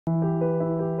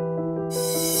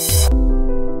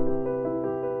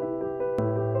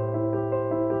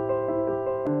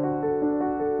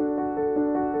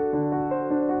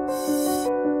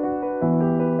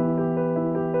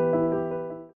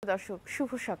দর্শক, শুভ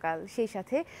সকাল। সেই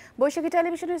সাথে বৈশাখী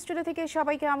টেলিভিশনের স্টুডিও থেকে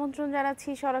সবাইকে আমন্ত্রণ জানাচ্ছি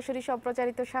সরাসরি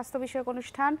সম্প্রচারিত স্বাস্থ্য বিষয়ক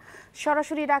অনুষ্ঠান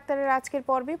সরাসরি ডাক্তারের আজকের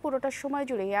পর্বে। পুরোটা সময়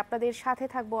জুড়ে আপনাদের সাথে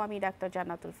থাকবো আমি ডাক্তার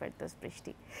জান্নাতুল ফেরদৌস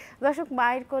বৃষ্টি। দর্শক,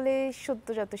 মায়ের কোলে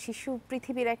সদ্যজাত শিশু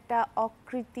পৃথিবীর একটা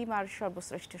অকৃত্রিম আর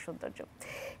সর্বশ্রেষ্ঠ সৌন্দর্য।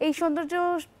 এই সৌন্দর্য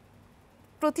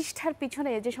প্রতিষ্ঠার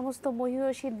পিছনে যে সমস্ত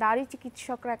মহিষী নারী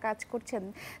চিকিৎসকরা কাজ করছেন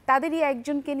তাদেরই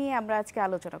একজনকে নিয়ে আমরা আজকে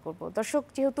আলোচনা করব। দর্শক,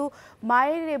 যেহেতু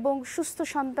মায়ের এবং সুস্থ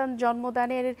সন্তান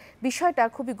জন্মদানের বিষয়টা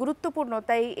খুবই গুরুত্বপূর্ণ,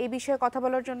 তাই এই বিষয়ে কথা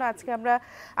বলার জন্য আজকে আমরা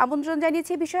আমন্ত্রণ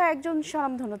জানিয়েছি বিষয়ে একজন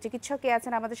স্বনামধন্য চিকিৎসক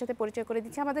আছেন, আমাদের সাথে পরিচয় করে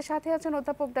দিচ্ছি। আমাদের সাথে আছেন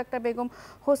অধ্যাপক ডাক্তার বেগম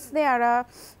হোসনে,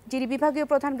 যিনি বিভাগীয়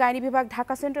প্রধান গাইনি বিভাগ,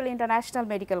 Dhaka central international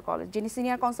medical college, যিনি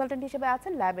সিনিয়র কনসালটেন্ট হিসেবে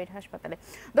আছেন ল্যাবেড হাসপাতালে।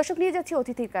 দর্শক, নিয়ে যাচ্ছি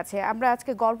অতিথির কাছে। আমরা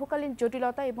আজকে গর্ভকালীন জটিলতা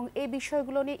এবং এই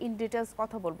বিষয়গুলো নিয়ে ইন ডিটেলস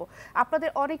কথা বলবো। আপনাদের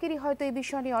অনেকেরই হয়তো এই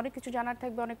বিষয় নিয়ে অনেক কিছু জানার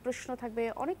থাকবে, অনেক প্রশ্ন থাকবে,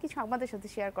 অনেক কিছু আমাদের সাথে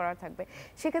শেয়ার করার থাকবে।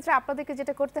 সেক্ষেত্রে আপনাদেরকে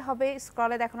যেটা করতে হবে,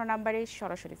 স্ক্রলে দেখানো নাম্বারে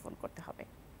সরাসরি ফোন করতে হবে।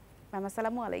 ম্যাম,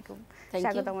 আসসালামু আলাইকুম,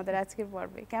 স্বাগত আমাদের আজকের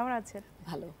পর্বে। কেমন আছেন?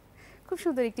 ভালো। খুব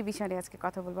সুন্দর একটি বিষয় নিয়ে আজকে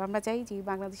কথা বলবো। আমরা চাই যে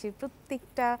বাংলাদেশের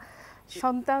প্রত্যেকটা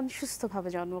সন্তান সুস্থভাবে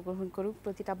জন্মগ্রহণ করুক,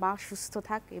 প্রতিটা মা সুস্থ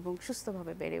থাক এবং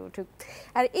সুস্থভাবে বেড়ে উঠুক।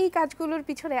 আর এই কাজগুলোর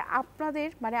পিছনে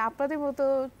আপনাদের মতো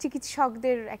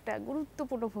চিকিৎসকদের একটা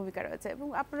গুরুত্বপূর্ণ ভূমিকা রয়েছে এবং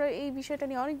আপনারা এই বিষয়টা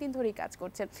নিয়ে অনেক দিন ধরেই কাজ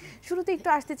করছেন। শুরুতে একটু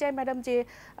আসতে চাই ম্যাডাম, যে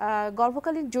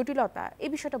গর্ভকালীন জটিলতা এই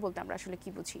বিষয়টা বলতে আমরা আসলে কি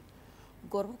বুঝি?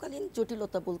 গর্ভকালীন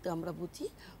জটিলতা বলতে আমরা বুঝি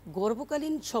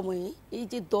গর্ভকালীন সময়ে এই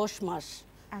যে 10 মাস,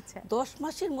 10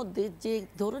 মাসের মধ্যে যে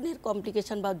ধরনের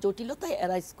কমপ্লিকেশন বা জটিলতা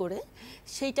অ্যারাইজ করে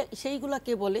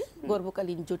সেইগুলাকে বলে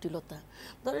গর্ভকালীন জটিলতা।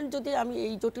 ধরেন যদি আমি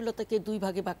এই জটিলতাকে 2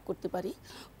 ভাগে ভাগ করতে পারি,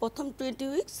 প্রথম 20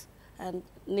 উইকস অ্যান্ড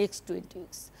নেক্সট 20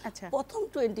 উইকস। প্রথম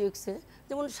 20 উইকসে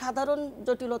যেমন সাধারণ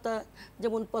জটিলতা,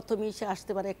 যেমন প্রথমেই সে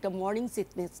আসতে পারে একটা মর্নিং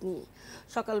সিকনেস নিয়ে,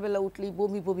 সকালবেলা উঠলেই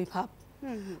বমি বমি ভাব,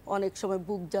 অনেক সময়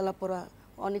বুক জ্বালা পড়া,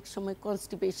 অনেক সময়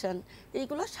কনস্টিপেশন,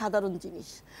 এইগুলো সাধারণ জিনিস।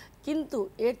 কিন্তু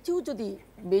এর চেয়েও যদি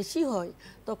বেশি হয়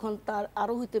তখন তার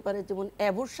আরও হইতে পারে, যেমন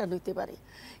অ্যাবর্শন হইতে পারে।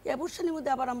 অ্যাবর্শনের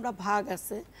মধ্যে আবার আমরা ভাগ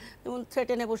আছে, যেমন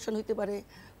থ্রেটেন অ্যাবর্শন হইতে পারে,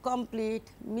 কমপ্লিট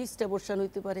মিসড অ্যাবর্শন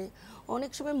হইতে পারে,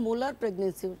 অনেক সময় মোলার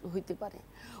প্রেগনেন্সি হইতে পারে,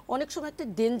 অনেক সময় একটা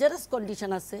ডেঞ্জারাস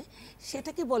কন্ডিশন আছে,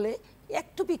 সেটাকে বলে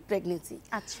একটোপিক প্রেগনেন্সি।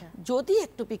 যদি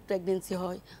একটোপিক প্রেগনেন্সি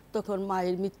হয় তখন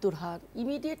মায়ের মৃত্যুর হার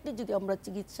ইমিডিয়েটলি যদি আমরা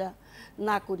চিকিৎসা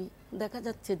না করি, দেখা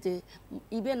যাচ্ছে যে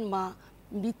ইভেন মা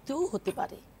মৃত্যুও হতে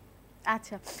পারে।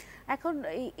 আচ্ছা, এখন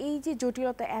এই যে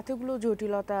জটিলতা, এতগুলো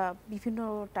জটিলতা, বিভিন্ন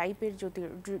টাইপের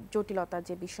জটিলতা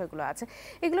যে বিষয়গুলো আছে,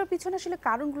 এগুলোর পিছনে আসলে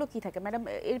কারণগুলো কি থাকে ম্যাডাম?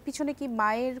 এর পিছনে কি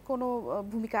মায়ের কোনো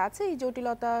ভূমিকা আছে এই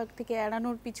জটিলতা থেকে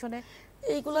এড়ানোর পিছনে?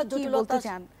 এইগুলা জটিলতা,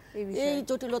 এই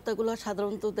জটিলতাগুলো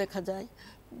সাধারণত দেখা যায়,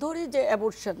 ধরি যে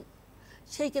অ্যাবর্শন,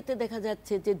 সেই ক্ষেত্রে দেখা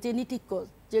যাচ্ছে যে জেনেটিক কজ,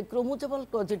 যে ক্রোমোজোমাল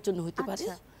কজের জন্য হতে পারে।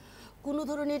 কোনো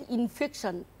ধরনের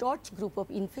infection, torch group of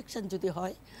infection যদি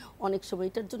হয়, অনেক সময়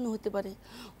এটার জন্য হতে পারে।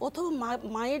 অথবা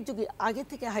মায়ের যদি আগে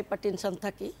থেকে হাইপারটেনশন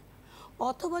থাকে,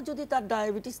 অথবা যদি তার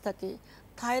ডায়াবেটিস থাকে,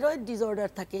 থাইরয়েড ডিসঅর্ডার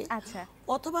থাকে,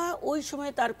 অথবা ওই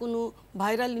সময় তার কোনো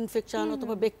ভাইরাল ইনফেকশন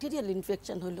অথবা ব্যাকটেরিয়াল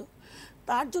ইনফেকশন হলো,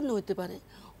 তার জন্য হতে পারে।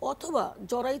 অথবা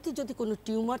জরায়ুতে যদি কোনো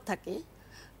টিউমার থাকে,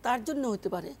 তার জন্য হতে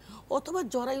পারে। অথবা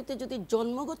জরায়ুতে যদি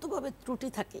জন্মগতভাবে ত্রুটি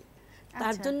থাকে,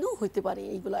 তার জন্য হতে পারে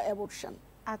এইগুলা অ্যাবর্শন।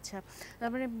 আচ্ছা, তার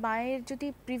মানে মায়ের যদি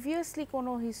প্রিভিয়াসলি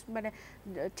কোনো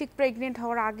ঠিক প্রেগনেন্ট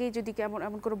হওয়ার আগে যদি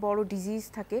এমন কোনো বড় ডিজিজ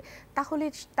থাকে, তাহলে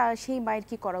সেই মায়ের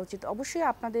কি করা উচিত? অবশ্যই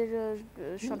আপনাদের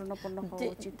শরণাপন্ন হওয়া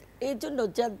উচিত। এই জন্য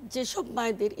যেসব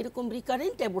মায়েদের এরকম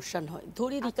রিকারেন্ট অ্যাবর্শন হয়,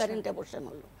 ধরি রিকারেন্ট অ্যাবর্শন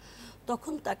হলো,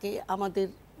 তখন তাকে আমাদের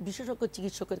বিশেষজ্ঞ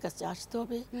চিকিৎসকের কাছে আসতে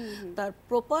হবে। তার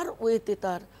প্রপার ওয়েতে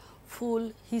তার ফুল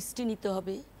হিস্ট্রি নিতে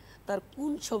হবে, তার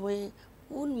কোন সময়ে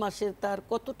কোন মাসে তার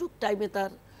কতটুক টাইমে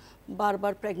তার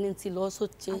বারবার প্রেগনেন্সি লস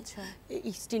হচ্ছে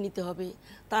হিস্ট্রি নিতে হবে।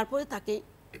 তারপরে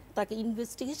তাকে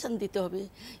ইনভেস্টিগেশন দিতে হবে।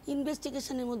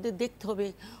 ইনভেস্টিগেশনের মধ্যে দেখতে হবে,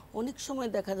 অনেক সময়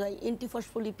দেখা যায়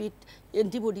অ্যান্টিফসফোলিপিড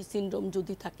অ্যান্টিবডি সিনড্রোম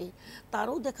যদি থাকে,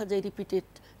 তারও দেখা যায় রিপিটেড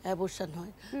অ্যাবর্শন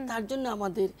হয়। তার জন্য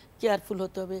আমাদের কেয়ারফুল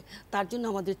হতে হবে, তার জন্য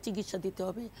আমাদের চিকিৎসা দিতে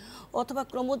হবে। অথবা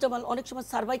ক্রোমোজোমাল, অনেক সময়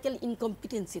সার্ভাইকাল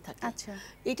ইনকম্পিটেন্সি থাকে,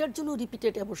 এটার জন্য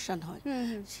রিপিটেড অ্যাবর্শন হয়।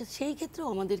 সেই ক্ষেত্রেও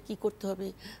আমাদের কি করতে হবে,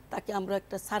 তাকে আমরা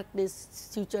একটা সার্কলেস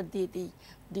ফিউচার দিয়ে দিই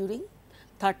ডিউরিং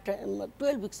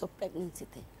 12 উইকস অফ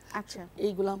প্রেগনেন্সিতে।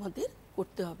 এইগুলো আমাদের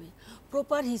করতে হবে।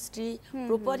 প্রপার হিস্ট্রি,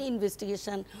 প্রপার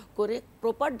ইনভেস্টিগেশন করে,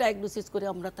 প্রপার ডায়াগনোসিস করে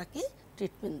আমরা তাকে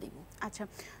ট্রিটমেন্ট দিব। আচ্ছা,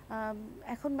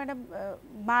 এখন ম্যাডাম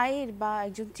মায়ের বা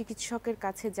একজন চিকিৎসকের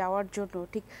কাছে যাওয়ার জন্য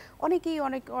ঠিক অনেকেই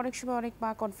অনেক সময় অনেক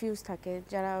মা কনফিউজ থাকে,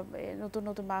 যারা নতুন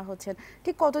নতুন মা হচ্ছেন,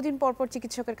 ঠিক কতদিন পর পর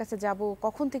চিকিৎসকের কাছে যাব,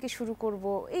 কখন থেকে শুরু করব,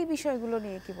 এই বিষয়গুলো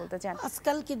নিয়ে কি বলতে চান?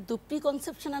 আজকাল কিন্তু প্রি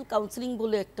কনসেপশনাল কাউন্সিলিং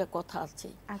বলে একটা কথা আছে।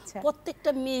 আচ্ছা,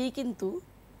 প্রত্যেকটা মেয়েই কিন্তু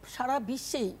সারা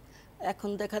বিশ্বেই এখন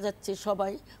দেখা যাচ্ছে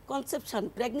সবাই কনসেপশন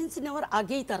প্রেগনেন্সি নেওয়ার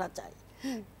আগেই তারা চায়।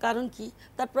 কারণ কি,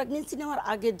 তার প্রেগনেন্সি নেওয়ার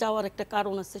আগে যাওয়ার একটা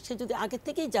কারণ আছে। সে যদি আগে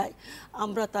থেকেই যায়,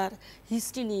 আমরা তার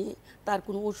হিস্ট্রি নিয়ে তার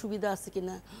কোনো অসুবিধা আছে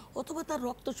কিনা, অথবা তার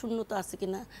রক্ত শূন্যতা আছে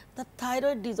কিনা, তার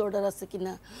থাইরয়েড ডিসঅর্ডার আছে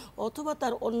কিনা, অথবা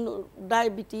তার অন্য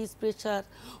ডায়াবেটিস, প্রেশার,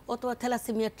 অথবা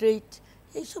থ্যালাসেমিয়া ট্রেট,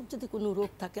 এইসব যদি কোনো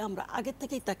রোগ থাকে আমরা আগে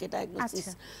থেকেই তাকে ডায়াগনোসিস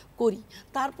করি।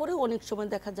 তারপরেও অনেক সময়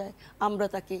দেখা যায় আমরা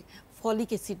তাকে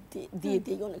ফলিক অ্যাসিড দিয়ে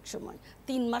দিই। অনেক সময়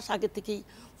 3 মাস আগে থেকেই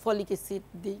ফলিক অ্যাসিড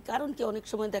দিই। কারণ কি, অনেক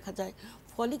সময় দেখা যায়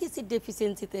folic acid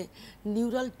ডেফিসিয়েন্সিতে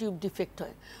neural tube defect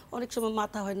হয়, অনেক সময়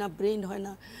মাথা হয় না, ব্রেন হয়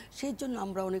না। সেই জন্য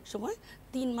আমরা অনেক সময়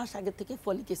 3 মাস আগে থেকে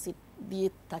ফলিক অ্যাসিড দিয়ে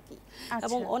থাকি।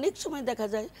 এবং অনেক সময় দেখা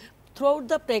যায় থ্রু আউট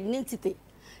দ্য প্রেগনেন্সিতে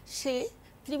সে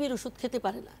কৃমির ওষুধ খেতে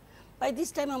পারে না, বাই দিস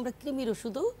টাইম আমরা কৃমির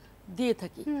ওষুধও দিয়ে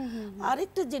থাকি।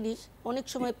 আরেকটা জিনিস, অনেক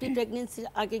সময় প্রি প্রেগনেন্সির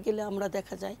আগে গেলে আমরা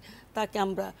দেখা যায় তাকে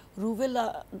আমরা রুবেলা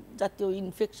জাতীয়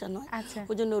ইনফেকশন হয়,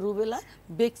 ওই জন্য রুবেলা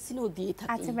ভ্যাকসিনও দিয়ে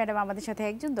থাকি। আচ্ছা ম্যাডাম, আমাদের সাথে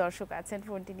একজন দর্শক আছেন,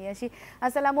 ফোনটি নিয়ে আসি।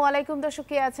 আসসালামু আলাইকুম দর্শক,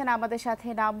 কে আছেন আমাদের সাথে,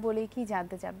 নাম বলে কি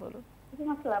জানতে চান বলুন।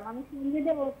 আমি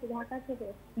সঞ্জিতা বলছি ঢাকা থেকে।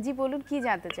 জি বলুন, কি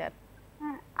জানতে চান?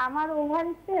 হ্যাঁ, আমার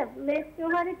ওভারিতে লেফট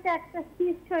ওভারিতে একটা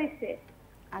সিস্ট হয়েছে।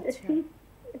 আচ্ছা,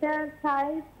 এটা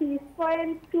সাইজ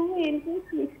 6.2 ইনটু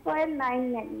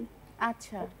 6.99।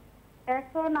 আচ্ছা,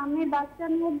 এখন আমি বাচ্চা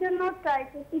নেওয়ার জন্য ট্রাই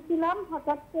করতেছিলাম,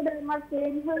 হঠাৎ করে আমার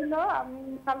পেইন হইলো, আমি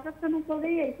কনসালটেশন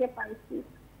করেই এসে পাইছি।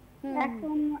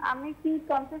 এখন আমি কি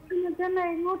কনসালটেশনের জন্য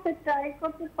এই মুহূর্তে ট্রাই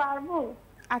করতে পারবো?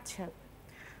 আচ্ছা,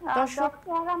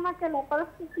 ডক্টর আমাকে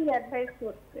ল্যাপারোস্কোপি অ্যাডভাইস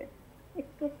করছে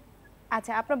একটু।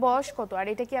 আচ্ছা, আপনার বয়স কত, আর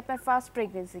এটা কি আপনার ফার্স্ট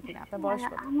প্রেগন্যান্সি কিনা? আপনার বয়স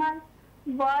কত? আমার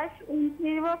বয়স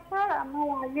 29 বছর। আমার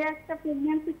আগে একটা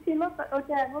প্রেগন্যান্সি ছিল,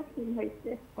 ওটা অ্যাবর্শন হয়েছে।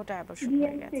 ওটা অ্যাবর্শন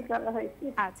হয়ে গেছে।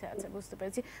 আচ্ছা আচ্ছা, বুঝতে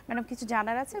পেরেছি। ম্যাডাম, কিছু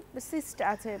জানার আছে? সিস্ট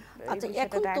আছে। আচ্ছা,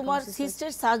 এখন তোমার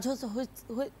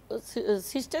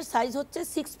সিস্টের সাইজ হচ্ছে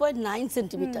 6.9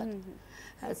 সেন্টিমিটার।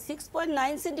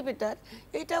 6.9 সেন্টিমিটার,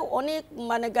 এটা অনেক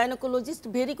মানে গাইনোকোলজিস্ট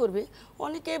ভেরি করবে,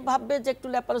 অনেকে ভাববে যে একটু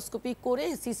ল্যাপারোস্কোপি করে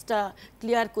সিস্টটা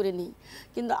ক্লিয়ার করে নিই।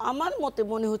 কিন্তু আমার মতে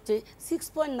মনে হচ্ছে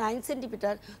 6.9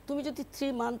 সেন্টিমিটার তুমি যদি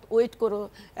 3 মান্থ ওয়েট করো,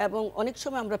 এবং অনেক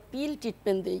সময় আমরা পিল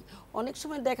ট্রিটমেন্ট দিই, অনেক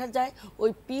সময় দেখা যায়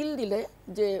ওই পিল দিলে,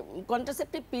 যে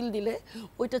কন্ট্রাসেপটিভ পিল দিলে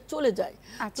ওইটা চলে যায়।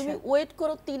 তুমি ওয়েট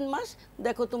করো 3 মাস,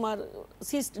 দেখো তোমার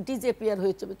সিস্ট ডিসঅ্যাপিয়ার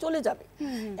হয়ে যাবে, চলে যাবে।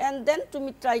 অ্যান্ড দেন তুমি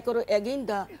ট্রাই করো অ্যাগেইন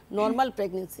দ্য নর্মাল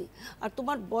প্রেগনেন্সি। আর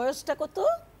তোমার বয়সটা কত?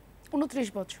 29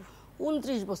 বছর।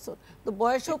 29 বছর, তো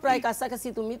বয়সেও প্রায় কাছাকাছি।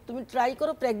 তুমি ট্রাই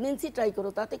করো, প্রেগনেন্সি ট্রাই করো,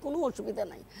 তাতে কোনো অসুবিধা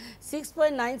নাই।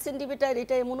 6.9 সেন্টিমিটার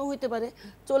এটা এমনও হইতে পারে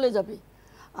চলে যাবে।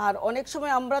 আর অনেক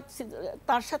সময় আমরা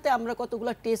তার সাথে আমরা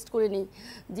কতগুলো টেস্ট করে নিই,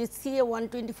 যে CA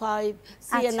 125,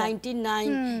 CA 99,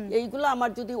 এইগুলো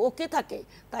আমার যদি ওকে থাকে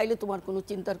তাইলে তোমার কোনো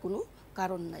চিন্তার কোনো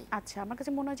কারণ নাই। আচ্ছা, আমার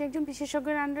কাছে মনে হয় যে একজন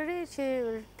বিশেষজ্ঞের আন্ডারে সে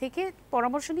থেকে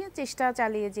পরামর্শ নিয়ে চেষ্টা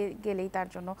চালিয়ে গেলেই তার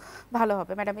জন্য ভালো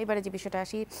হবে। ম্যাডাম, এবারে যে বিষয়টা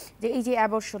আসি, যে এই যে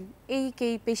অ্যাবর্শন, এই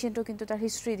পেশেন্টও কিন্তু তার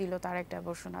হিস্ট্রি দিল, তার একটা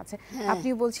অ্যাবর্শন আছে।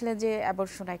 আপনিও বলছিলেন যে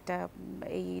অ্যাবর্শন একটা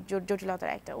এই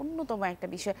জটিলতার একটা অন্যতম একটা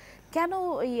বিষয়। কেন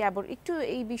এই একটু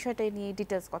এই বিষয়টা নিয়ে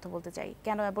ডিটেলস কথা বলতে চাই,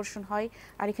 কেন অ্যাবর্শন হয়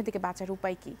আর এখান থেকে বাঁচার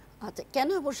উপায় কি? আচ্ছা, কেন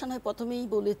অ্যাবর্শন হয় প্রথমেই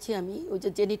বলেছি আমি, ওই যে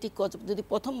জেনেটিক কজ, যদি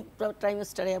প্রথম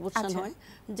ট্রাইমেস্টারে অ্যাবর্শন হয়,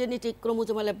 জেনেটিক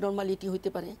ক্রোমোজোমাল অ্যাবনর্মালিটি হইতে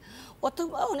পারে,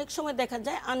 অথবা অনেক সময় দেখা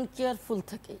যায় আনকেয়ারফুল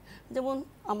থাকে, যেমন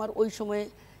আমার ওই সময়ে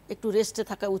একটু রেস্টে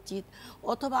থাকা উচিত,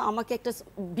 অথবা আমাকে একটা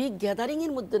বিগ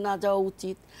গ্যাদারিংয়ের মধ্যে না যাওয়া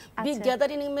উচিত। বিগ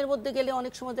গ্যাদারিংয়ের মধ্যে গেলে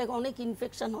অনেক সময় দেখো অনেক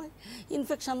ইনফেকশন হয়,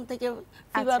 ইনফেকশন থেকে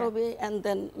ফিভার হবে অ্যান্ড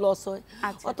দেন লস হয়।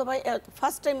 অথবা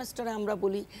ফার্স্ট ট্রাইমেস্টারে আমরা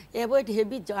বলি অ্যাভয়েড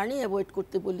হেভি জার্নি, অ্যাভয়েড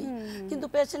করতে বলি, কিন্তু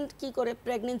পেশেন্ট কি করে,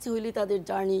 প্রেগনেন্সি হইলে তাদের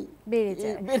জার্নি বেড়ে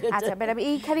যায়। আচ্ছা ম্যাডাম,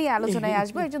 এইখানেই আলোচনায়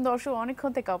আসবো। একজন দর্শক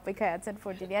অনেকক্ষণ থেকে অপেক্ষায় আছেন,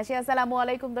 ফোনটি নিয়ে আসি। আসসালামু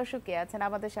আলাইকুম দর্শক, কে আছেন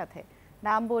আমাদের সাথে,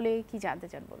 নাম বলে কি জানতে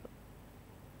চান বলুন।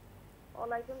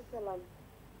 ওয়ালাইকুম সালাম।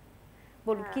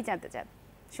 বলুন, কি জানতে চান?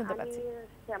 শুনতে পাচ্ছি। আমি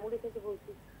শ্যামলী থেকে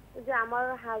বলছি, যে আমার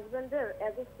হাজবেন্ডের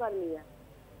অ্যাজোস্পার্মিয়া।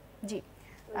 জি,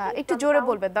 একটু জোরে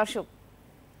বলবেন দর্শক।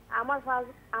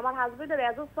 আমার হাজবেন্ডের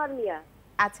অ্যাজোস্পার্মিয়া।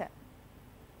 আচ্ছা,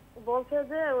 বলছে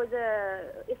যে ওই যে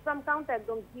স্পার্ম কাউন্ট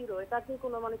একদম 0, এটা কি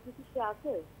কোনো মানে চিকিৎসা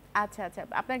আছে? আচ্ছা আচ্ছা,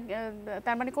 আপনার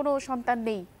তার মানে কোনো সন্তান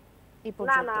নেই এই না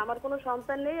পর্যন্ত? না, আমার কোনো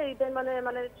সন্তান নেই। এইটাই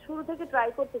মানে শুরু থেকে ট্রাই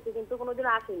করতেছি, কিন্তু কোনোদিন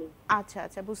আসেনি। আচ্ছা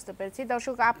আচ্ছা, বুঝতে পেরেছি।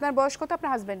 দর্শক, আপনার বয়স কত,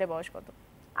 আপনার হাজবেন্ডের বয়স কত?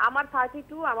 আমার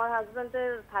 32, আমার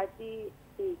হাজবেন্ডের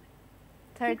 38।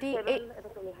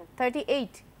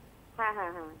 38। হ্যাঁ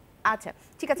হ্যাঁ হ্যাঁ। আচ্ছা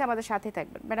ঠিক আছে, আমাদের সাথে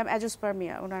থাকবেন ম্যাডাম।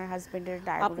 অ্যাজোস্পার্মিয়া ওনার হাজবেন্ডের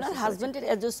ডায়াগনোসিস। আপনার হাজবেন্ডের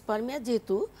অ্যাজোস্পার্মিয়া,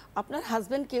 যেহেতু আপনার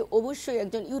হাজবেন্ডকে অবশ্যই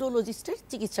একজন ইউরোলজিস্টের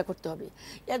চিকিৎসা করতে হবে।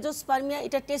 অ্যাজোস্পার্মিয়া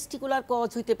এটা টেস্টিকুলার কজ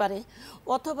হইতে পারে,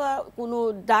 অথবা কোনো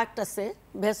ডাক্ট আছে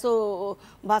ভেসো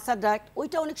ভাসা ডাক্ট,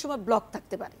 ওইটা অনেক সময় ব্লক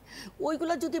থাকতে পারে।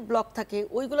 ওইগুলো যদি ব্লক থাকে,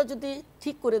 ওইগুলো যদি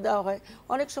ঠিক করে দেওয়া হয়,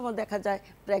 অনেক সময় দেখা যায়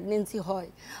প্রেগনেন্সি হয়।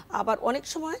 আবার অনেক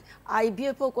সময়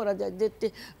আইভিএফও করা যায়, যে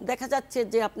দেখা যাচ্ছে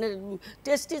যে আপনার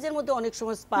টেস্টিসের মধ্যে অনেক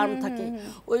সময় স্পার্ম থাকে,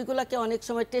 ওইগুলাকে অনেক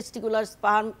সময় টেস্টিকুলার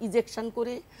স্পার্ম ইজেকশন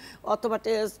করে অথবা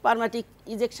স্পার্মাটিক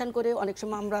ইজেকশন করে অনেক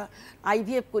সময় আমরা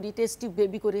আইভিএফ করি, টেস্টিভ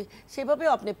বেবি করে, সেভাবেও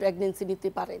আপনি প্রেগনেন্সি নিতে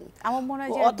পারেন। আমার মনে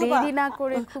হয় যে অথবা দেরি না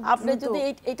করে খুব আপনি যদি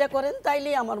এটা করেন তাইলে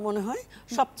আমার মনে হয়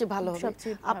সবচেয়ে ভালো হবে।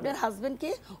 আপনার হাজবেন্ডকে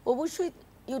অবশ্যই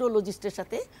ইউরোলজিস্টের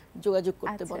সাথে যোগাযোগ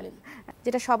করতে বলেন।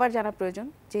 যেটা সবার জানা প্রয়োজন,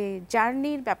 যে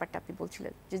জার্নির ব্যাপারটা আপনি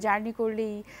বলছিলেন যে জার্নি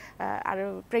করলেই আরো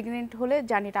প্রেগনেন্ট হলে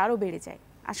জার্নিটা আরো বেড়ে যায়,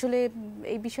 আসলে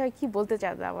এই বিষয়ে কি বলতে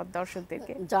চান আমার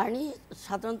দর্শকদেরকে? জার্নি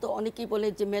সাধারণত অনেকেই বলে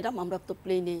যে ম্যাডাম আমরা তো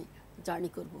প্লেনে জার্নি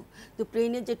করব, তো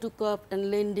প্লেনে যে টুক আপ অ্যান্ড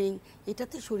ল্যান্ডিং,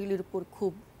 এটাতে শরীরের উপর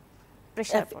খুব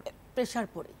প্রেশার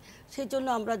পড়ে। সেই জন্য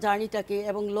আমরা জার্নিটাকে,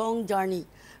 এবং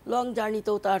লং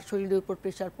জার্নিতেও তার শরীরের উপর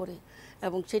প্রেশার পড়ে,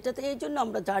 এবং সেটাতে এই জন্য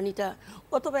আমরা জার্নিটা,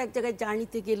 অথবা এক জায়গায়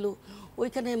জার্নিতে গেল,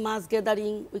 ওইখানে মাস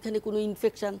গ্যাদারিং, ওইখানে কোনো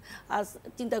ইনফেকশন, আজ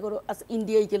চিন্তা করো আজ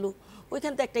ইন্ডিয়ায় গেল,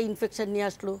 ওইখান থেকে একটা ইনফেকশন নিয়ে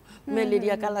আসলো,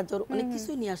 ম্যালেরিয়া, কালাজ্বর, অনেক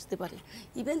কিছুই নিয়ে আসতে পারে,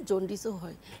 ইভেন জন্ডিসও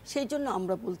হয়। সেই জন্য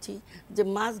আমরা বলছি যে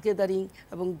মাস গ্যাদারিং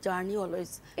এবং জার্নি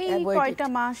অলওয়েজ এই কয়টা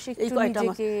মাস একটু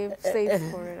নিজেকে সেভ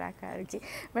করে রাখা আর কি।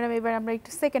 ম্যাডাম এবার আমরা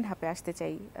একটু সেকেন্ড হাফে আসতে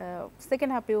চাই।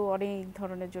 সেকেন্ড হাফেও অনেক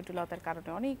ধরনের জটিলতার কারণে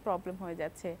অনেক প্রবলেম হয়ে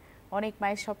যাচ্ছে, অনেক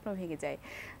মায়ের স্বপ্ন ভেঙে যায়।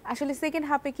 আসলে সেকেন্ড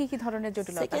হাফে কি কি ধরনের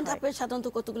জটিলতা হয়? সেকেন্ড হাফে সাধারণত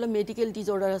কতগুলো মেডিকেল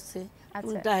ডিসঅর্ডার আছে,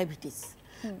 ডায়াবেটিস।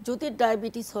 যদি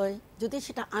ডায়াবেটিস হয়, যদি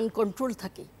সেটা আনকন্ট্রোল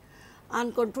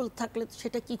থাকলে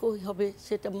সেটা কি হবে,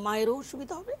 সেটা মায়েরও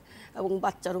অসুবিধা হবে এবং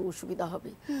বাচ্চারও অসুবিধা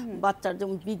হবে। বাচ্চার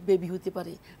যেমন বিগ বেবি হতে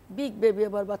পারে, বিগ বেবি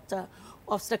আবার বাচ্চা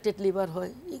অবস্ট্রাকটেড লিভার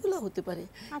হয়, এগুলো হতে পারে।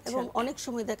 এবং অনেক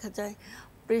সময় দেখা যায়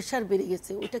প্রেশার বেড়ে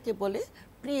গেছে, ওইটাকে বলে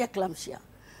প্রি অ্যাক্লামসিয়া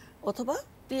অথবা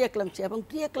প্রি-অ্যাক্লামসিয়া। এবং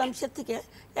প্রি-অ্যাক্লামসিয়া থেকে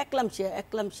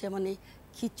অ্যাক্লামসিয়া মানে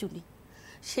খিঁচুনি।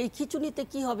 সেই খিঁচুনিতে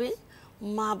কি হবে,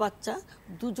 মা বাচ্চা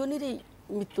দুজনেরই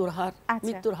মৃত্যুর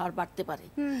হার বাড়তে পারে।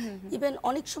 ইভেন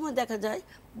অনেক সময় দেখা যায়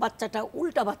বাচ্চাটা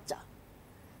উল্টা বাচ্চা,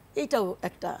 এইটাও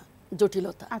একটা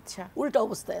জটিলতা, উল্টা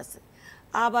অবস্থায় আছে।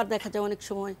 আবার দেখা যায় অনেক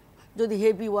সময় যদি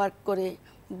হেভি ওয়ার্ক করে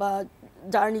বা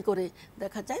জার্নি করে,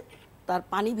 দেখা যায় তার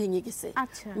পানি ভেঙে গেছে,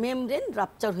 মেমব্রেন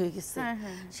রাপচার হয়ে গেছে,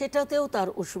 সেটাতেও তার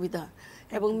অসুবিধা।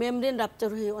 এবং মেমব্রেন রাপচার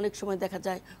হয়ে অনেক সময় দেখা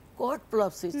যায় কর্ড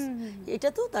প্রলাপসিস,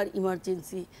 এটাতেও তার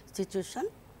ইমার্জেন্সি সিচুয়েশন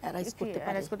অ্যারাইজ করতে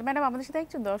পারে। ম্যাডাম আমাদের সাথে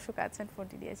একজন দর্শক আছেন,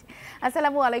 ফোনটি দিয়েছি।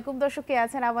 আসসালামু আলাইকুম। দর্শক কে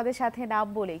আছেন আমাদের সাথে, নাম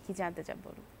বলে কি জানতে চান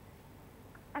বলুন।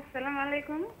 আসসালামু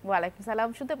আলাইকুম। ওয়ালাইকুম সালাম,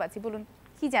 শুনতে পাচ্ছি, বলুন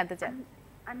কি জানতে চান।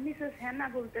 আমি মিসেস হেনা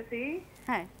বলতেছি।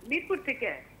 হ্যাঁ, মিরপুর থেকে।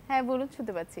 হ্যাঁ বলুন,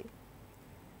 শুনতে পাচ্ছি।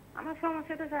 আমার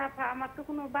সমস্যাটা স্যার, আমার তো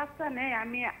কোনো বাচ্চা নেই,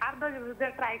 আমি 8-10 বছর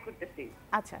ধরে ট্রাই করতেছি।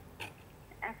 আচ্ছা,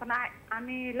 এখন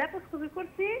আমি ল্যাপারোস্কোপি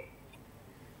করছি,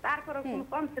 তারপরে কোনো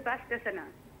কনসেপ্ট আসতেছে না।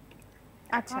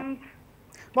 আচ্ছা,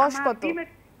 বয়স কত?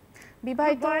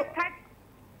 বিবাহিত?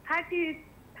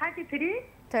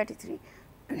 33।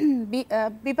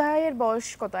 বিবাহের বয়স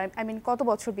কত? আই মিন কত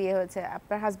বছর বিয়ে হয়েছে?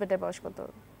 আপনার হাজবেন্ডের বয়স কত?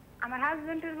 আমার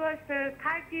হাজবেন্ডের বয়স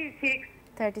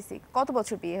 36। কত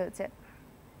বছর বিয়ে হয়েছে?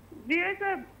 বিয়ে হয়েছে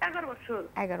 11 বছর।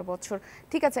 11 বছর।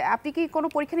 ঠিক আছে, আপনি কি কোনো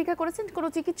পরীক্ষা নিরীক্ষা করেছেন? কোনো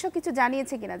চিকিৎসক কিছু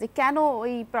জানিয়েছে কিনা যে কেন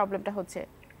ওই প্রবলেমটা হচ্ছে?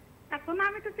 এখন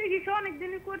আমি তো চিকিৎসা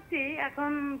অনেকদিনই করছি,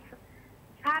 এখন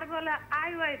স্যার বলে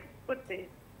আইওআই করতে,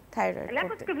 থাইরয়েড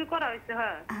ল্যাপারোস্কোপি করা হয়েছে।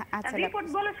 হ্যাঁ, আচ্ছা, রিপোর্ট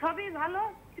বলে সবই ভালো,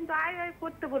 কিন্তু আইওআই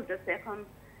করতে বলতেছে। এখন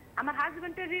আমার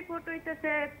হাজবেন্ডের রিপোর্ট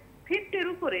হইতেছে 50 এর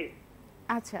উপরে।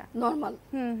 আচ্ছা, নরমাল।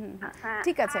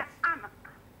 ঠিক আছে।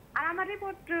 আর আমার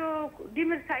রিপোর্ট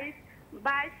ডিমের সাইজ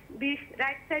 22, 20,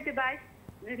 রাইট সাইডে 22,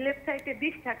 লেফট সাইডে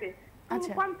 20 থাকে।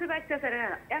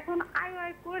 এখন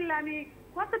আইওআই করলে আমি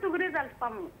কতটুকু রেজাল্ট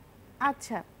পাবো?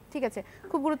 আচ্ছা, ঠিক আছে,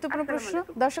 খুব গুরুত্বপূর্ণ প্রশ্ন।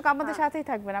 দর্শক আমাদের সাথেই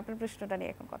থাকবেন, আপনার প্রশ্নটা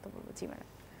নিয়ে এখন কথা বলবো। জি ম্যাডাম,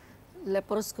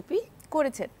 ল্যাপারোস্কোপি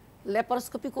করেছেন?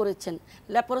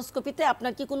 ল্যাপারোস্কোপিতে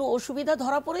আপনার কি কোনো অসুবিধা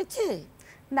ধরা পড়েছে?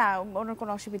 না, ওনার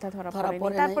কোনো অসুবিধা ধরা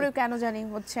পড়েনি, তারপরেও কেন জানি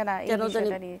হচ্ছে না, এই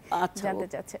বিষয়টা নিয়ে জানতে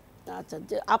চাচ্ছে। আচ্ছা,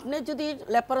 যে আপনি যদি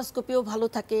ল্যাপারোস্কোপিও ভালো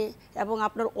থাকে এবং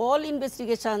আপনার all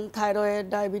investigation, thyroid,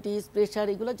 diabetes, pressure,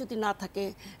 এগুলো যদি না থাকে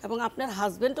এবং আপনার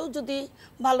হাজবেন্ডও যদি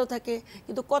ভালো থাকে,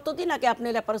 কিন্তু কতদিন আগে আপনি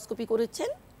ল্যাপারোস্কোপি করেছেন?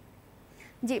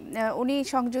 জি উনি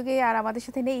সংযোগে আর আমাদের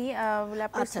সাথে নেই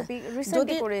ল্যাপারোস্কোপি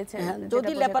রিসেন্টলি করেছেন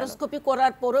যদি ল্যাপারোস্কোপি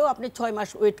করার পরেও আপনি 6 মাস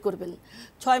ওয়েট করবেন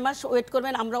 6 মাস ওয়েট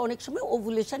করবেন আমরা অনেক সময়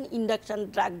ওভুলেশন ইন্ডাকশন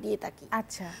ড্রাগ দিয়ে থাকি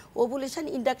আচ্ছা ওভুলেশন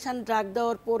ইন্ডাকশন ড্রাগ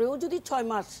দেওয়ার পরেও যদি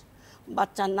 6 মাস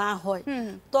বাচ্চা না হয়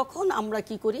তখন আমরা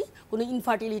কি করি কোনো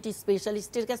ইনফার্টিলিটি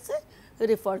স্পেশালিস্টের কাছে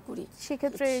রেফার করি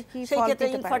সেক্ষেত্রে কি সেই ফল ক্ষেত্রে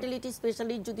পেতে পারে ইনফার্টিলিটি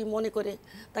স্পেশালিস্ট যদি মনে করে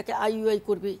তাকে আইইউআই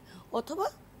করবে অথবা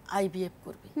আইভিএফ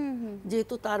করবে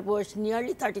যেহেতু তার বয়স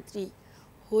নিয়ারলি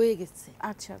 33 হয়ে গেছে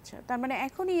আচ্ছা আচ্ছা তার মানে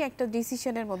এখনই একটা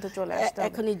ডিসিশনের মধ্যে চলে আসতে হবে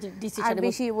এখনই ডিসিশন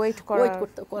বেশি ওয়েট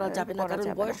করা যাবে না কারণ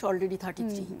বয়স অলরেডি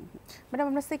 33 ম্যাডাম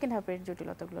আমরা সেকেন্ড হাফের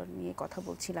জটিলতাগুলো নিয়ে কথা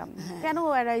বলছিলাম কেন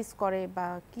অ্যারাইজ করে বা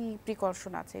কি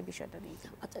প্রিকশন আছে এই বিষয়টা নিয়ে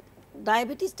আচ্ছা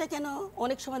ডায়াবেটিসটা কেন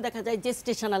অনেক সময় দেখা যায়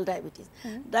জেস্টেশনাল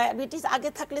ডায়াবেটিস আগে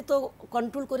থাকলে তো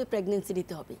কন্ট্রোল করে প্রেগন্যান্সি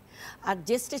নিতে হবে আর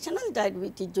জেস্টেশনাল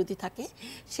ডায়াবেটিস যদি থাকে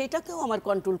সেটাকেও আমার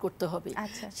কন্ট্রোল করতে হবে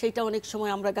সেটা অনেক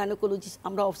সময় আমরা গাইনোকোলজিস্ট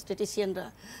আমরা অবস্টেটিশিয়ানরা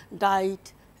ডায়েট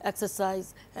এক্সারসাইজ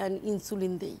অ্যান্ড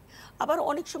ইনসুলিন দেই আবার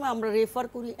অনেক সময় আমরা রেফার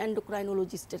করি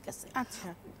এন্ডোক্রাইনোলজিস্টের কাছে আচ্ছা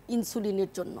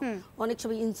ইনসুলিনের জন্য অনেক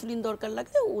সময় ইনসুলিন দরকার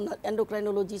লাগলে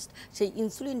এন্ডোক্রাইনোলজিস্ট সেই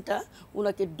ইনসুলিনটা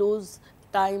ওনাকে ডোজ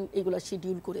টাইম এগুলো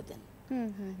শিডিউল করে দেন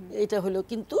এটা হলো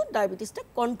কিন্তু ডায়াবেটিসটা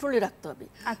কন্ট্রোলে রাখতে হবে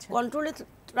কন্ট্রোলে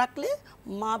রাখলে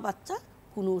মা বাচ্চা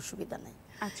কোনো অসুবিধা নাই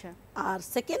আচ্ছা আর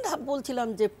সেকেন্ড হাফ বলছিলাম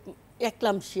যে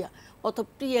একলামশিয়া অথবা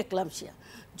প্রি একলামশিয়া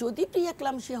যদি প্রি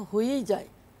একলামশিয়া হয়েই যায়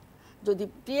যদি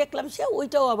প্রি একলামশিয়া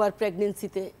ওইটাও আবার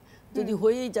প্রেগন্যান্সিতে যদি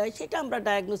হয়েই যায় সেটা আমরা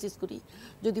ডায়াগনোসিস করি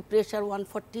যদি প্রেশার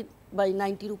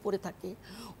 140/90 উপরে থাকে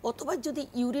অথবা যদি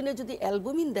ইউরিনে যদি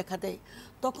অ্যালবুমিন দেখা দেয়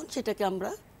তখন সেটাকে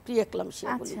আমরা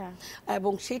প্রিএক্লামশিয়া বলি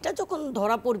এবং সেটা যখন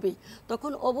ধরা পড়বে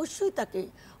তখন অবশ্যই তাকে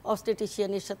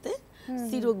অবস্টেটিশিয়ানের সাথে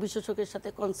স্ত্রীরোগ বিশেষজ্ঞের সাথে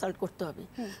কনসাল্ট করতে হবে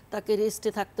তাকে রেস্টে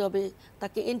থাকতে হবে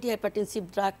তাকে অ্যান্টিহাইপারটেনসিভ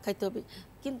ড্রাগ খাইতে হবে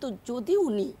কিন্তু যদি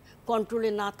উনি কন্ট্রোলে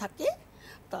না থাকে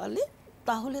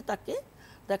তাহলে তাকে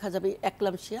দেখা যাবে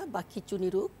একলামশিয়া বা খিঁচুনি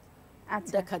রোগ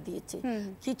দেখা দিয়েছে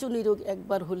খিঁচুনি রোগ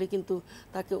একবার হলে কিন্তু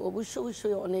তাকে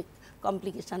অবশ্যই অনেক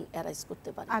কমপ্লিকেশন অ্যারাইজ করতে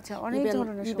পারে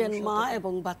ইভেন মা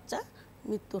এবং বাচ্চা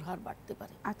মৃত্যুর হার বাড়তে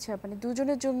পারে আচ্ছা মানে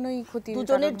দুজনের জন্যই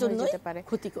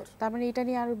ক্ষতিকর তার মানে এটা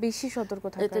নিয়ে আরো বেশি সতর্ক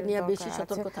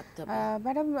থাকতে হবে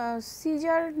ম্যাডাম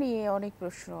সিজার নিয়ে অনেক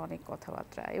প্রশ্ন অনেক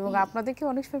কথাবার্তা এবং আপনাদেরকে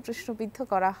অনেক সময় প্রশ্নবিদ্ধ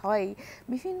করা হয়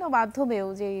বিভিন্ন মাধ্যমেও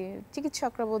যে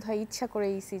চিকিৎসকরা বোধহয় ইচ্ছা করে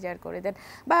সিজার করে দেন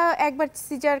বা একবার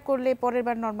সিজার করলে পরের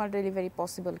বার নরমাল ডেলিভারি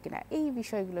পসিবল কিনা এই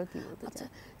বিষয়গুলো কি বলতে চান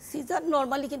সিজার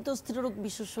নরমালি কিন্তু স্ত্রীরোগ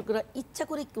বিশেষজ্ঞরা ইচ্ছা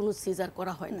করে কোনো সিজার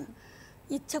করা হয় না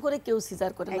ইচ্ছা করে কেউ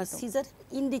সিজার করে না সিজার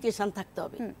ইন্ডিকেশন থাকতে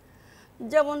হবে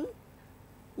যেমন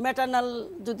ম্যাটারনাল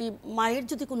যদি মায়ের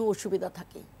যদি কোনো অসুবিধা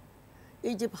থাকে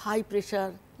এই যে হাই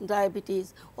প্রেশার ডায়াবেটিস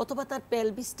অথবা তার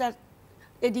পেলভিসটা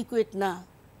এডিকুয়েট না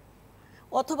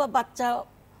অথবা বাচ্চা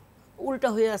উল্টা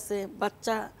হয়ে আছে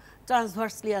বাচ্চা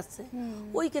ট্রান্সভার্সলি আছে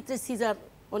ওই ক্ষেত্রে সিজার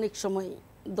অনেক সময়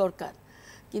দরকার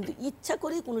কিন্তু ইচ্ছা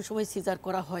করে কোনো সময় সিজার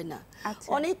করা হয় না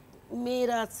অনেক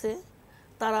মেয়েরা আছে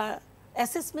তারা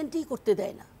অ্যাসেসমেন্টই করতে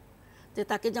দেয় না যে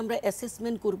তাকে যে আমরা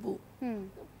অ্যাসেসমেন্ট করব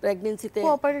প্রেগন্যান্সিতে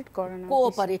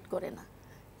কোঅপারেট করে না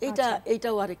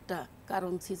এইটাও আরেকটা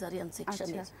কারণ সিজারিয়ান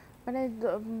সেকশনের মানে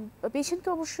পেশেন্টকে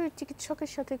অবশ্যই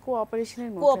চিকিৎসকের সাথে কোঅপারেশনের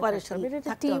মধ্যে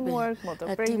টিম ওয়ার্ক মতো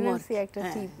প্রেগন্যান্সি একটা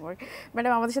টিম ওয়ার্ক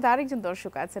ম্যাডাম আমাদের সাথে আরেকজন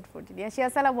দর্শক আছেন ফোনে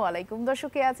আসসালামু আলাইকুম দর্শক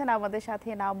কে আছেন আমাদের সাথে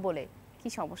নাম বলে কি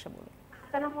সমস্যা বলে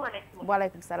আসসালামু আলাইকুম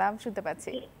ওয়ালাইকুম সালাম শুনতে পাচ্ছি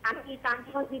আমি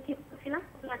তানজিমা দিদি বলছিলাম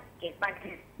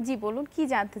জি বলুন কি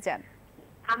জানতে চান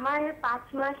আমার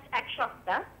 5 মাস 1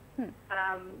 সপ্তাহ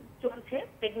চলছে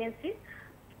প্রেগন্যান্সি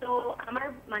তো আমার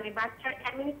মানে বাচ্চার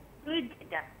ইমিউনিটি ফ্লুইড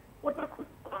যেটা ওটা খুব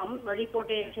কম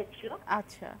রিপোর্টে এসেছিল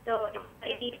আচ্ছা তো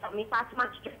এই আমি 5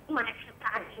 মাস মানে 1 সপ্তাহ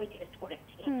আগে আমি টেস্ট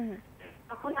করেছি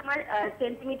তখন আমার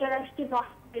সেন্টিমিটার আসছে 10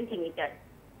 সেন্টিমিটার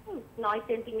 9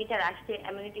 সেন্টিমিটার আসছে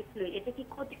ইমিউনিটি ফ্লুইড এটা কি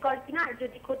ক্ষতিকর কিনা আর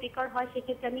যদি ক্ষতিকর হয়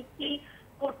সেক্ষেত্রে আমি কি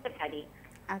করতে পারি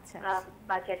আচ্ছা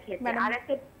বাচ্চার ক্ষেত্রে আর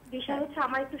একটা বিষয় হচ্ছে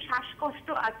আমার একটু শ্বাসকষ্ট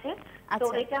আছে তো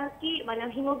এটা কি মানে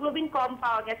হিমোগ্লোবিন কম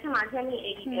পাওয়া গেছে মাঝে আমি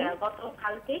এই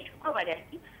গতকালকে শুক্রবারে আর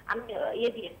কি আমি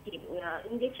দিয়েছি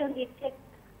ইনজেকশন দিয়েছি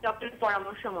ডক্টরের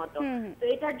পরামর্শ মতো তো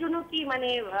এটার জন্য কি মানে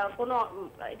কোনো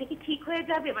এটা কি ঠিক হয়ে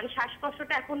যাবে মানে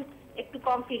শ্বাসকষ্টটা এখন একটু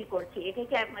কম ফিল করছি এটা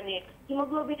কি মানে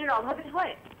হিমোগ্লোবিনের অভাবে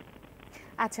হয়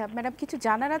আচ্ছা ম্যাডাম কিছু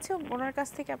জানার আছে ওনার কাছ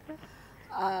থেকে আপনার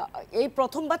এই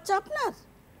প্রথম বাচ্চা আপনার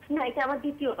না এটা আমার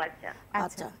দ্বিতীয় বাচ্চা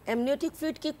আচ্ছা অ্যামনিওটিক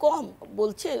ফ্লুইড কি কম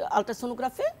বলছে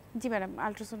আল্ট্রাসোনোগ্রাফি জি ম্যাডাম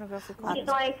আল্ট্রাসোনোগ্রাফি কম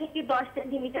 9 থেকে 10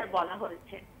 সেন্টিমিটার বলা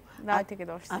হয়েছে 9 থেকে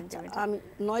 10 সেন্টিমিটার। আমি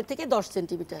 9 থেকে 10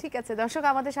 সেন্টিমিটার। ঠিক আছে দর্শক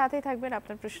আমাদের সাথেই থাকবেন,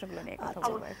 আপনার প্রশ্নগুলো নিয়ে কথা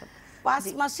বলবো এখন। 5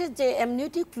 মাসের যে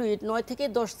অ্যামনিওটিক ফ্লুইড 9 থেকে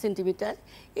 10 সেন্টিমিটার,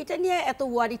 এটা নিয়ে এত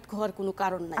ওয়ারিড হওয়ার কোনো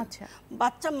কারণ নাই।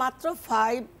 বাচ্চা মাত্র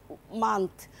 5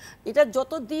 মান্থ, এটা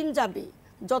যত দিন যাবে,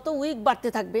 যত উইক বাড়তে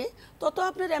থাকবে, তত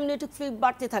আপনার অ্যামনিওটিক ফ্লুইড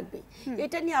বাড়তে থাকবে।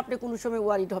 এটা নিয়ে আপনি কোনো সময়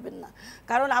ওয়ারিড হবেন না,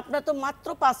 কারণ আপনার তো মাত্র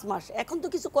 5 মাস, এখন তো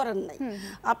কিছু করার নাই।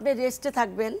 আপনি রেস্টে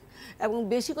থাকবেন এবং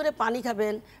বেশি করে পানি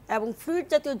খাবেন এবং ফ্লুইড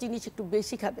জাতীয় জিনিস একটু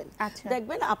বেশি খাবেন,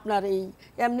 দেখবেন আপনার এই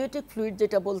অ্যামনিওটিক ফ্লুইড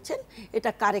যেটা বলছেন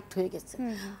এটা কারেক্ট হয়ে গেছে।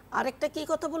 আরেকটা কি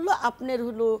কথা বললো, আপনার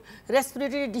হলো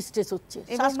রেসপিরেটরি ডিস্ট্রেস হচ্ছে,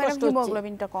 শ্বাসকষ্ট হচ্ছে,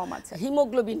 হিমোগ্লোবিনটা কম আছে।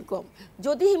 হিমোগ্লোবিন কম,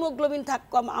 যদি হিমোগ্লোবিন থাক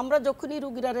কম, আমরা যখনই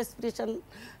রোগীরা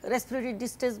রেসপিরেটরি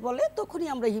ডিস্ট্রেস বলে তখনই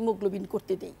আমরা হিমোগ্লোবিন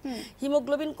করতে দিই।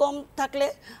 হিমোগ্লোবিন কম থাকলে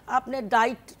আপনার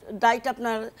ডাইট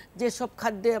আপনার যেসব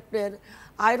খাদ্যে আপনার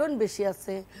আয়রন বেশি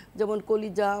আছে, যেমন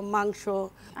কলিজা, মাংস,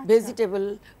 ভেজিটেবল,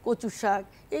 কচু শাক,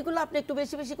 এগুলো আপনি একটু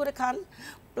বেশি বেশি করে খান,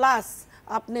 প্লাস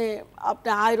আপনি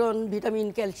আয়রন, ভিটামিন,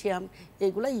 ক্যালসিয়াম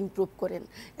এগুলো ইমপ্রুভ করেন।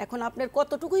 এখন আপনার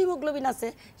কতটুকু হিমোগ্লোবিন আছে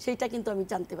সেইটা কিন্তু আমি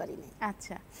জানতে পারিনি।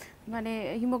 আচ্ছা, মানে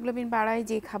হিমোগ্লোবিন বাড়ায়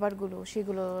যে খাবারগুলো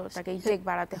সেগুলো তাকে ইনটেক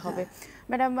বাড়াতে হবে।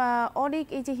 ম্যাডাম, অনেক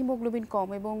এই যে হিমোগ্লোবিন কম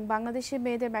এবং বাংলাদেশে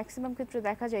মেয়েদের ম্যাক্সিমাম ক্ষেত্রে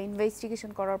দেখা যায়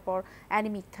ইনভেস্টিগেশন করার পর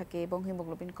অ্যানিমিক থাকে এবং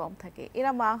হিমোগ্লোবিন কম থাকে,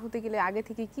 এরা মা হতে গেলে আগে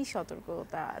থেকে কি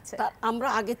সতর্কতা আছে? আমরা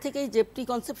আগে থেকেই যে প্রি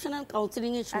কনসেপশনাল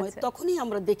কাউন্সেলিং এর সময় তখনই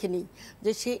আমরা দেখে নিই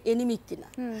যে সে এনিমিক কিনা।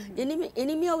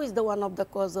 Anaemia is the one of the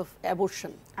cause of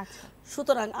abortion.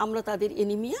 সুতরাং আমরা তাদের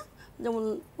এনিমিয়া, যেমন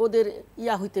ওদের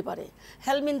হইতে পারে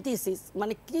হেলমিনথিসিস,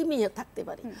 মানে কৃমি থাকতে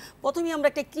পারে, প্রথমে আমরা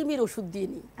একটা কৃমির ওষুধ দিয়ে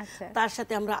নিই, তার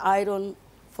সাথে আমরা আয়রন,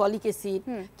 ফলিক অ্যাসিড,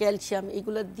 ক্যালসিয়াম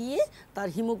এগুলো দিয়ে তার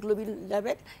হিমোগ্লোবিন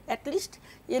লেভেল অ্যাটলিস্ট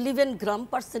 11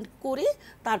 গ্রাম% করে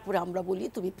তারপরে আমরা বলি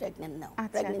তুমি প্রেগন্যান্ট নাও,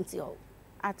 প্রেগন্যান্সি হও।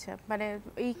 আচ্ছা, মানে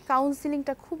এই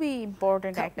কাউন্সেলিংটা খুবই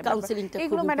ইম্পর্টেন্ট একটা কাউন্সেলিংটা।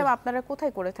 এগুলো ম্যাডাম আপনারা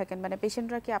কোথায় করে থাকেন? মানে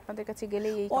পেশেন্টরা কি আপনাদের কাছে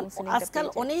গেলেই এই কাউন্সেলিংটা? আজকাল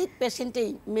অনেক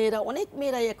পেশেন্টই অনেক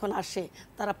মেয়েরাই এখন আসে,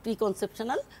 তারা প্রি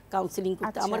কনসেপশনাল কাউন্সেলিং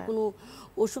করতে। আমার কোনো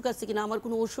অসুখ আছে কিনা, আমার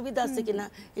কোনো অসুবিধা আছে কিনা,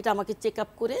 এটা আমাকে চেক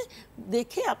আপ করে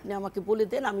দেখে আপনি আমাকে বলে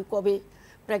দেন আমি কবে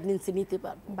প্রেগন্যান্সি নিতে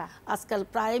পারবো। আজকাল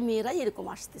প্রায় মেয়েরাই এরকম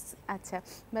আসতেছে। আচ্ছা,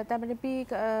 তার মানে প্রি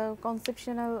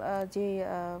কনসেপশনাল যে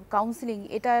কাউন্সেলিং,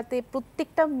 এটাতে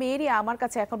প্রত্যেকটা মেয়েরই আমার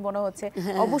কাছে এখন মনে হচ্ছে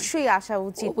অবশ্যই আসা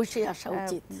উচিত। অবশ্যই আসা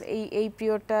উচিত। এই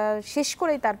পিরিয়ডটা শেষ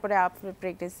করেই তারপরে আপনার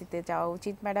প্রেগন্যান্সিতে যাওয়া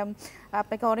উচিত। ম্যাডাম,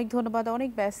 আপনাকে অনেক ধন্যবাদ,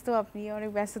 অনেক ব্যস্ত আপনি, অনেক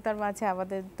ব্যস্ততার মাঝে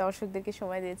আমাদের দর্শকদেরকে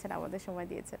সময় দিয়েছেন, আমাদের সময়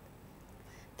দিয়েছেন।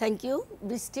 থ্যাংক ইউ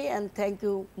বৃষ্টি, অ্যান্ড থ্যাংক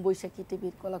ইউ বৈশাখী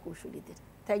টিভির কলাকৌশলীদের।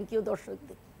 থ্যাংক ইউ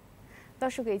দর্শকদের।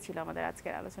 দর্শক, এই ছিল আমাদের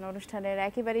আজকের আলোচনা অনুষ্ঠানের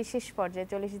একেবারেই শেষ পর্যায়ে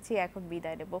চলে এসেছি, এখন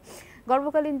বিদায় নেব।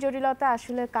 গর্ভকালীন জটিলতা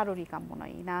আসলে কারোরই কাম্য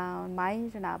নয়, না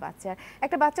মায়ের না বাচ্চার।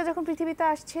 একটা বাচ্চা যখন পৃথিবীতে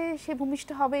আসছে সে ভূমিষ্ঠ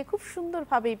হবে, খুব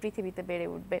সুন্দরভাবে এই পৃথিবীতে বেড়ে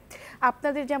উঠবে।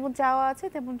 আপনাদের যেমন চাওয়া আছে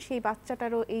তেমন সেই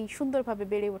বাচ্চাটারও এই সুন্দরভাবে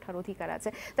বেড়ে ওঠার অধিকার আছে।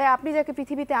 তাই আপনি যাকে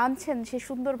পৃথিবীতে আনছেন সে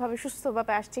সুন্দরভাবে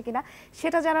সুস্থভাবে আসছে কিনা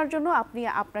সেটা জানার জন্য আপনি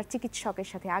আপনার চিকিৎসকের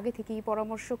সাথে আগে থেকেই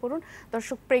পরামর্শ করুন।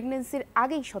 দর্শক, প্রেগনেন্সির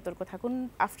আগেই সতর্ক থাকুন,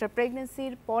 আফটার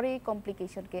প্রেগনেন্সির পরে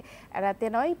কমপ্লিকেশনকে এড়াতে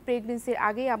নয়, প্রেগনেন্সির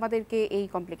আগেই আমাদেরকে এই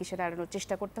কমপ্লিকেশন এড়ানোর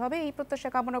চেষ্টা করতে হবে। এই প্রত্যাশা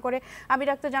কামনা করে আমি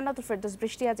ডাক্তার জান্নাতুল ফেরদৌস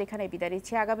বৃষ্টি আজ এখানে বিদায়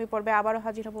নিচ্ছি। আগামী পর্বে আবারও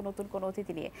হাজির হব নতুন কোনো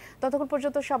অতিথি নিয়ে। ততক্ষণ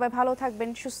পর্যন্ত সবাই ভালো থাকবেন,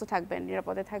 সুস্থ থাকবেন,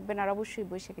 নিরাপদে থাকবেন, আর অবশ্যই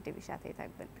বৈশাখী টিভির সাথেই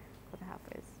থাকবেন।